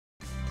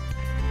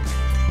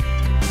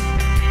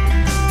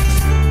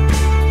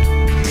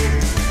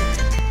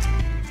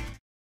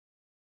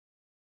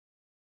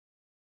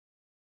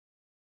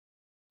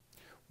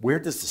Where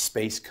does the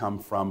space come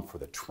from for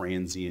the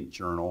Transient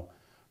Journal?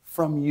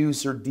 From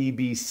user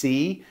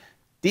DBC.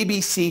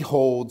 DBC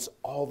holds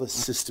all the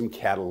system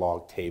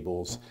catalog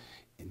tables,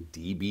 and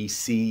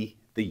DBC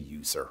the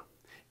user.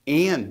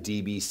 And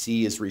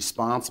DBC is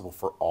responsible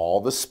for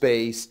all the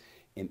space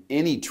in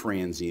any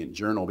Transient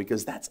Journal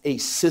because that's a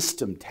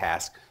system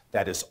task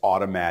that is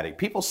automatic.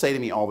 People say to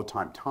me all the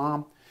time,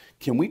 Tom,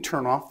 can we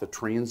turn off the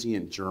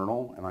Transient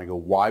Journal? And I go,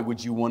 why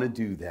would you want to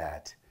do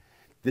that?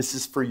 This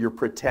is for your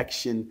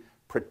protection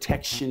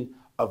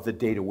of the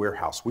data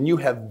warehouse. When you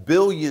have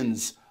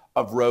billions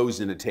of rows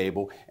in a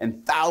table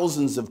and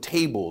thousands of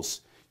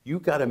tables, you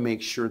got to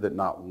make sure that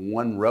not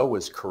one row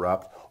is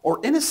corrupt,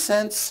 or in a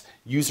sense,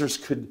 users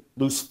could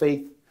lose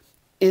faith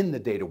in the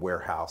data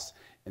warehouse.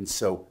 And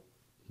so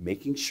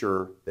making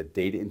sure that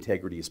data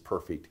integrity is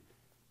perfect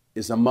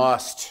is a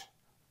must,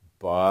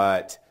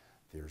 but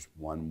there's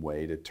one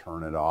way to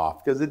turn it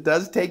off because it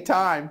does take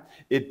time.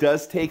 It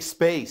does take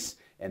space.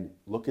 And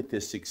look at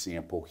this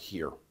example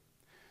here.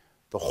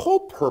 The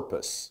whole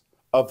purpose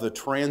of the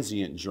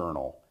Transient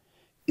Journal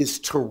is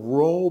to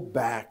roll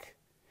back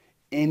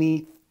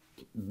any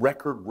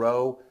record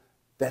row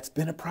that's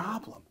been a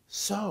problem.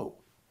 So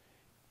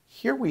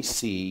here we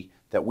see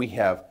that we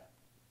have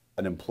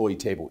an employee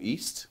table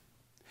east,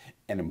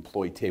 an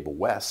employee table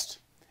west,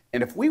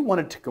 and if we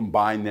wanted to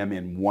combine them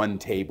in one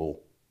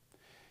table,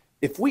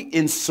 if we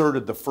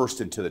inserted the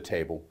first into the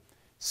table,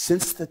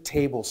 since the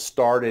table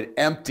started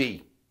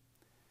empty,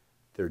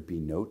 there'd be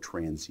no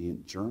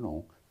Transient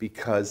Journal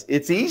because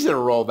it's easy to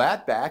roll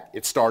that back.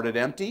 It started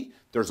empty,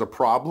 there's a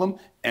problem,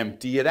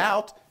 empty it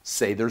out,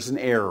 say there's an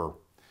error.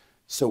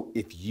 So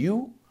if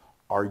you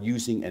are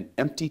using an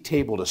empty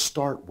table to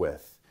start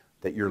with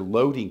that you're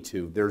loading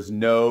to, there's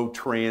no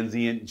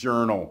Transient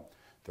Journal.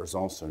 There's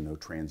also no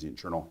Transient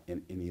Journal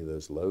in any of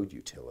those load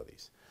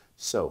utilities.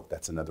 So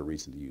that's another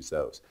reason to use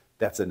those.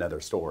 That's another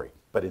story.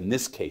 But in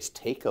this case,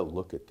 take a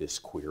look at this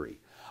query.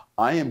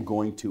 I am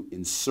going to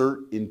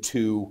insert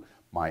into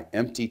my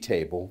empty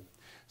table,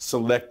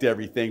 select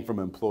everything from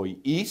employee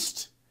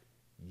east,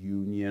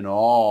 union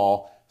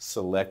all,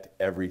 select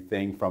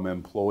everything from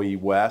employee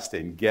west,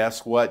 and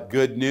guess what?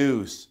 Good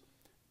news.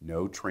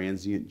 No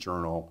Transient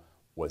Journal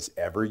was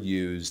ever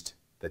used.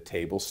 The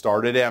table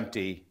started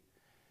empty.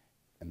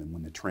 And then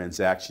when the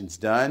transaction's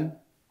done,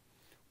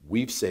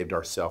 we've saved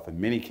ourselves, in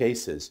many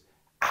cases,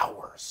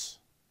 hours.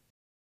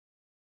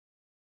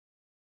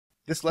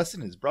 This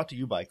lesson is brought to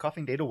you by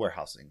Coffing Data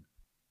Warehousing.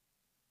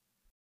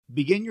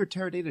 Begin your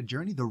Teradata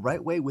journey the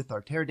right way with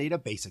our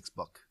Teradata Basics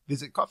book.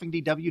 Visit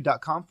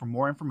coffingdw.com for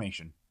more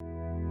information.